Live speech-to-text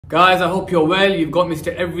Guys, I hope you're well. You've got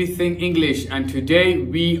Mr. Everything English, and today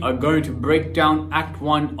we are going to break down Act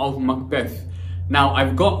 1 of Macbeth. Now,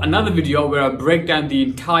 I've got another video where I break down the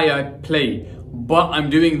entire play, but I'm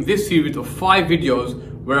doing this series of 5 videos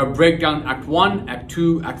where I break down Act 1, Act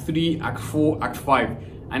 2, Act 3, Act 4, Act 5,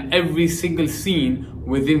 and every single scene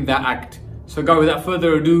within that act. So guys, without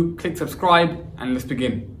further ado, click subscribe and let's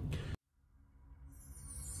begin.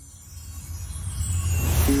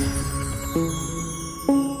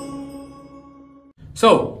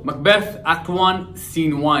 So, Macbeth, Act 1,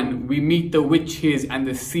 Scene 1. We meet the witches and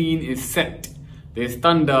the scene is set. There's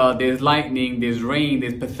thunder, there's lightning, there's rain,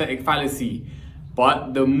 there's pathetic fallacy.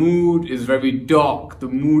 But the mood is very dark, the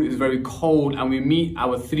mood is very cold, and we meet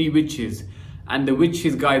our 3 witches. And the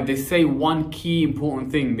witches, guys, they say one key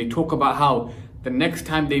important thing. They talk about how the next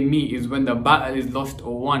time they meet is when the battle is lost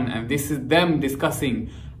or won. And this is them discussing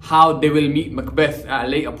how they will meet Macbeth at a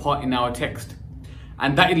later part in our text.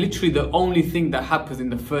 And that is literally the only thing that happens in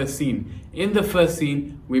the first scene. In the first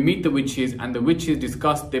scene, we meet the witches and the witches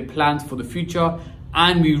discuss their plans for the future,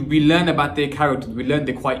 and we learn about their characters. We learn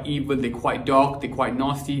they're quite evil, they're quite dark, they're quite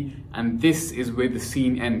nasty, and this is where the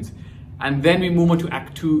scene ends. And then we move on to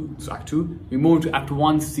Act 2, we move on to Act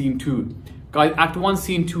 1, Scene 2. Guys, Act 1,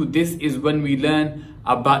 Scene 2, this is when we learn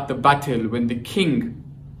about the battle, when the King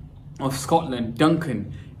of Scotland,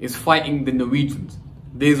 Duncan, is fighting the Norwegians.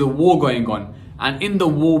 There's a war going on. And in the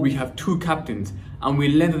war, we have 2 captains, and we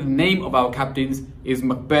learn that the name of our captains is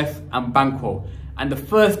Macbeth and Banquo. And the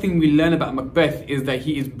first thing we learn about Macbeth is that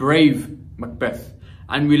he is brave Macbeth.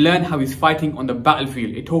 And we learn how he's fighting on the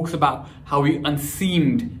battlefield. It talks about how he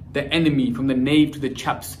unseamed the enemy from the nape to the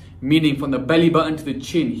chaps, meaning from the belly button to the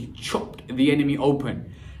chin. He chopped the enemy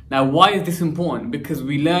open. Now, why is this important? Because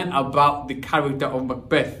we learn about the character of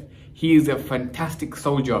Macbeth. He is a fantastic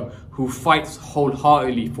soldier who fights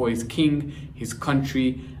wholeheartedly for his king, his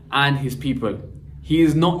country, and his people. He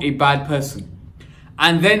is not a bad person.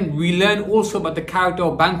 And then we learn also about the character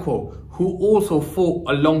of Banquo, who also fought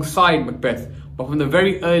alongside Macbeth. But from the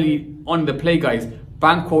very early on in the play, guys,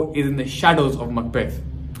 Banquo is in the shadows of Macbeth.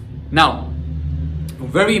 Now, a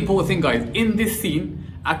very important thing, guys, in this scene,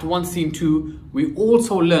 Act 1, Scene 2, we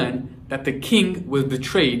also learn that the king was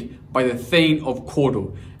betrayed by the Thane of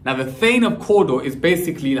Cawdor. Now, the Thane of Cawdor is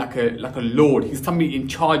basically like a lord. He's somebody in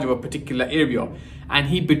charge of a particular area, and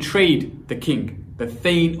he betrayed the king, the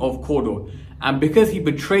Thane of Cawdor. And because he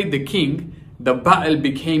betrayed the king, the battle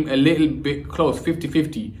became a little bit close,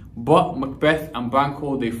 50-50. But Macbeth and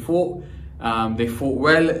Banquo, they fought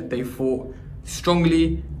well, they fought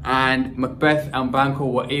strongly, and Macbeth and Banquo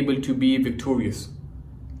were able to be victorious.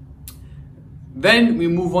 Then we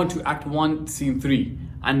move on to Act 1, Scene 3.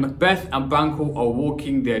 And Macbeth and Banquo are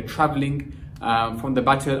walking, they're traveling from the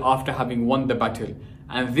battle after having won the battle.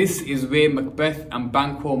 And this is where Macbeth and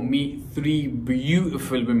Banquo meet 3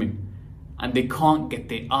 beautiful women. And they can't get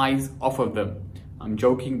their eyes off of them. I'm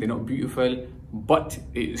joking, they're not beautiful, but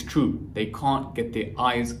it is true. They can't get their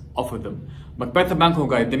eyes off of them. Macbeth and Banquo,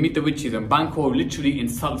 guys, they meet the witches, and Banquo literally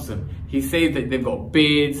insults them. He says that they've got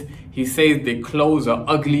beards, he says their clothes are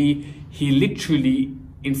ugly. He literally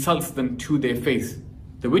insults them to their face.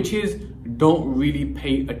 The witches don't really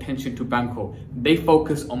pay attention to Banquo. They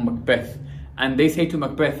focus on Macbeth. And they say to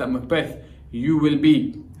Macbeth that, Macbeth, you will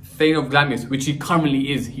be Thane of Glamis, which he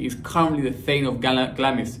currently is. He is currently the Thane of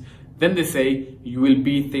Glamis. Then they say, you will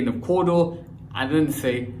be Thane of Cawdor. And then they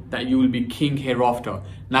say that you will be king hereafter.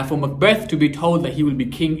 Now, for Macbeth to be told that he will be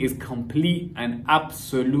king is complete and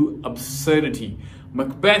absolute absurdity.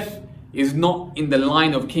 Macbeth is not in the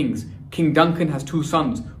line of kings. King Duncan has 2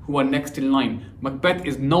 sons who are next in line. Macbeth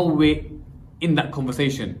is nowhere in that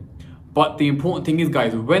conversation. But the important thing is,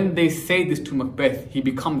 guys, when they say this to Macbeth, he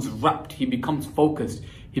becomes rapt, he becomes focused,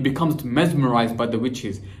 he becomes mesmerized by the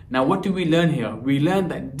witches. Now, what do we learn here? We learn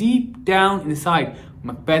that deep down inside,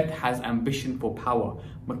 Macbeth has ambition for power.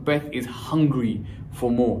 Macbeth is hungry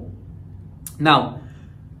for more. Now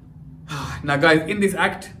guys, in this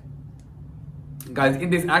act,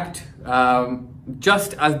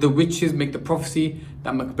 just as the witches make the prophecy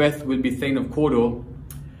that Macbeth will be Thane of Cawdor,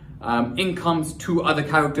 in comes 2 other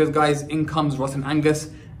characters, guys. In comes Ross and Angus,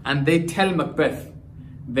 and they tell Macbeth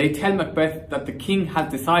that the king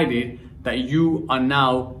has decided that you are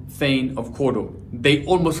now Thane of Cawdor. They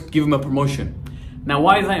almost give him a promotion. Now,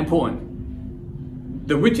 why is that important?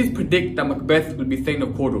 The witches predict that Macbeth will be Thane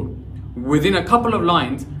of Cawdor. Within a couple of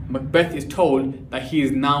lines, Macbeth is told that he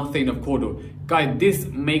is now Thane of Cawdor. Guys, this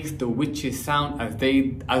makes the witches sound as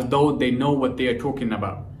though they know what they are talking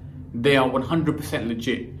about. They are 100%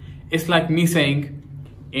 legit. It's like me saying,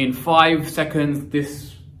 in 5 seconds,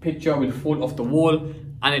 this picture will fall off the wall,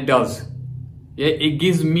 and it does. Yeah, it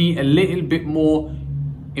gives me a little bit more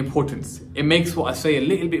importance. It makes what I say a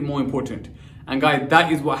little bit more important. And guys,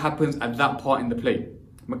 that is what happens at that part in the play.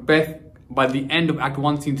 Macbeth, by the end of Act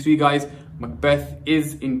 1, Scene 3, guys, Macbeth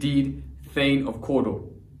is indeed Thane of Cawdor.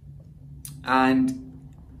 And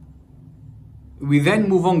we then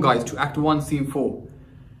move on, guys, to Act 1, Scene 4.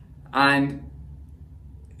 And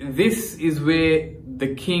this is where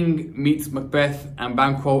the king meets Macbeth and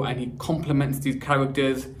Banquo, and he compliments these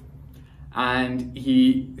characters and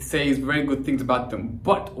he says very good things about them.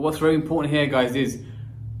 But what's very important here, guys, is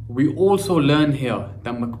we also learn here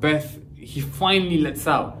that Macbeth, he finally lets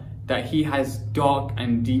out that he has dark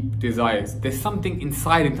and deep desires. There's something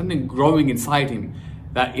inside him, something growing inside him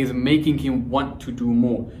that is making him want to do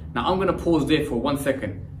more. Now I'm going to pause there for 1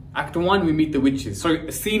 second. Act 1, we meet the witches. Sorry,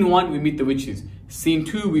 Scene 1, we meet the witches. Scene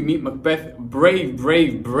 2, we meet Macbeth, brave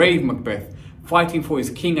Macbeth, fighting for his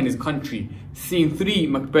king and his country. Scene 3,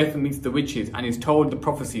 Macbeth meets the witches and is told the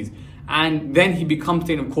prophecies. And then he becomes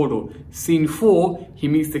Thane of Cawdor. Scene 4, he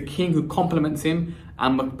meets the king who compliments him,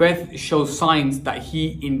 and Macbeth shows signs that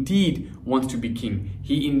he indeed wants to be king.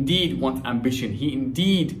 He indeed wants ambition. He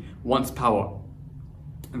indeed wants power.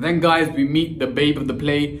 And then, guys, we meet the babe of the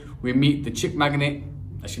play. We meet the chick magnet.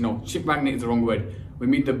 Actually, no, chick magnet is the wrong word. We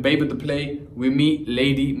meet the babe of the play. We meet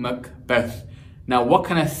Lady Macbeth. Now, what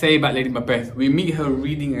can I say about Lady Macbeth? We meet her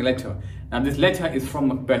reading a letter. Now, this letter is from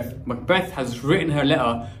Macbeth. Macbeth has written her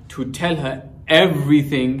letter to tell her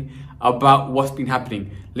everything about what's been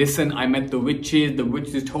happening. Listen, I met the witches. The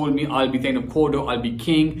witches told me I'll be Thane of Cawdor, I'll be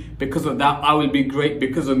king. Because of that, I will be great.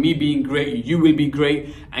 Because of me being great, you will be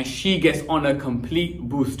great. And she gets on a complete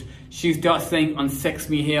boost. She starts saying, unsex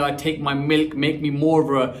me here, take my milk, make me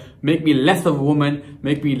less of a woman,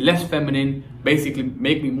 make me less feminine, basically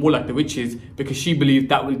make me more like the witches, because she believes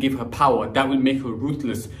that will give her power, that will make her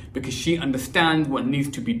ruthless, because she understands what needs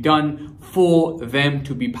to be done for them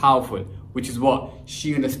to be powerful, which is what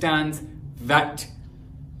she understands, that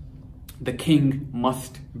the king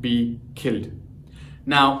must be killed.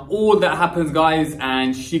 Now, all that happens, guys,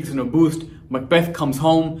 and she gets on a boost. Macbeth comes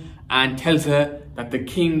home and tells her that the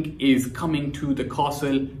king is coming to the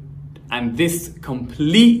castle, and this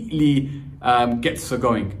completely gets her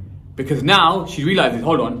going, because now she realizes,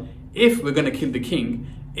 hold on, if we're going to kill the king,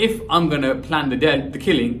 if I'm going to plan the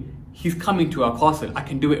killing, he's coming to our castle. I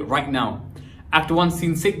can do it right now. Act 1,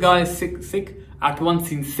 Scene 6, guys, Act 1,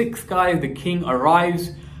 Scene 6, guys, the king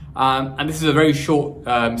arrives, and this is a very short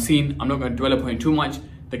scene. I'm not going to dwell upon it too much.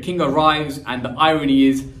 The king arrives, and the irony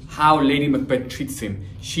is how Lady Macbeth treats him.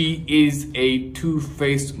 She is a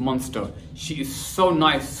two-faced monster. She is so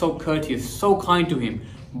nice, so courteous, so kind to him,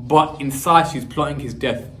 but inside she's plotting his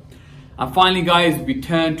death. And finally, guys, we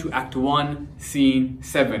turn to Act 1, Scene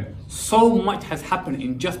 7. So much has happened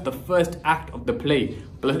in just the first act of the play.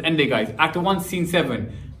 But let's end it, guys. Act 1, Scene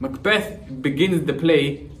 7. Macbeth begins the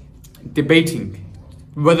play debating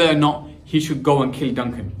whether or not he should go and kill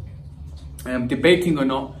Duncan. Debating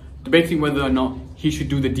whether or not he should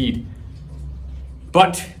do the deed.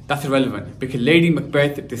 But that's irrelevant, because Lady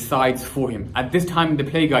Macbeth decides for him. At this time in the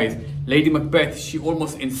play, guys, Lady Macbeth, she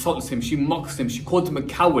almost insults him, she mocks him, she calls him a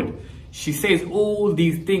coward. She says all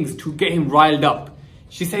these things to get him riled up.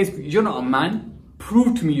 She says, you're not a man,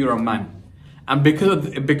 prove to me you're a man. And because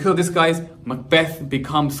of this, guys, Macbeth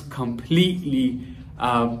becomes completely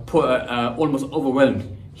almost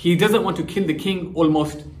overwhelmed. He doesn't want to kill the king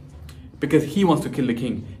almost because he wants to kill the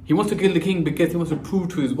king. He wants to kill the king because he wants to prove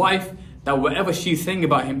to his wife that whatever she's saying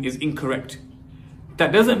about him is incorrect.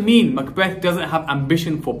 That doesn't mean Macbeth doesn't have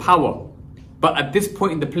ambition for power. But at this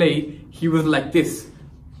point in the play, he was like this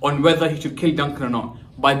on whether he should kill Duncan or not.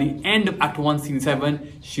 By the end of Act 1, Scene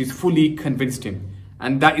 7, she's fully convinced him.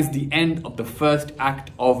 And that is the end of the first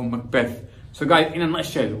act of Macbeth. So guys, in a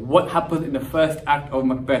nutshell, what happens in the first act of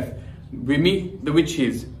Macbeth? We meet the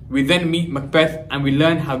witches. We then meet Macbeth, and we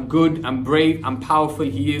learn how good and brave and powerful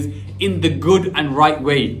he is in the good and right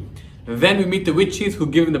way. Then we meet the witches who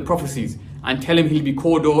give him the prophecies and tell him he'll be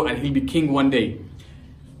Cawdor and he'll be king one day.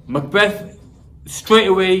 Macbeth straight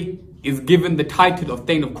away is given the title of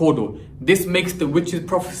Thane of Cawdor. This makes the witches'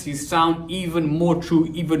 prophecies sound even more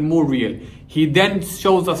true, even more real. He then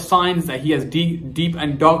shows us signs that he has deep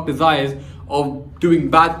and dark desires of doing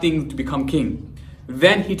bad things to become king.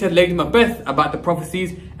 Then he tells Lady Macbeth about the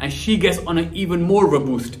prophecies, and she gets on an even more of a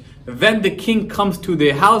boost. Then the king comes to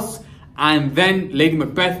their house, and then Lady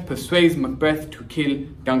Macbeth persuades Macbeth to kill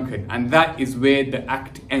Duncan. And that is where the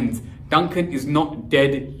act ends. Duncan is not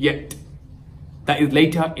dead yet. That is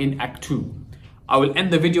later in Act 2. I will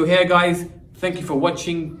end the video here, guys. Thank you for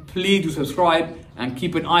watching. Please do subscribe and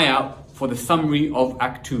keep an eye out for the summary of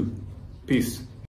Act 2. Peace.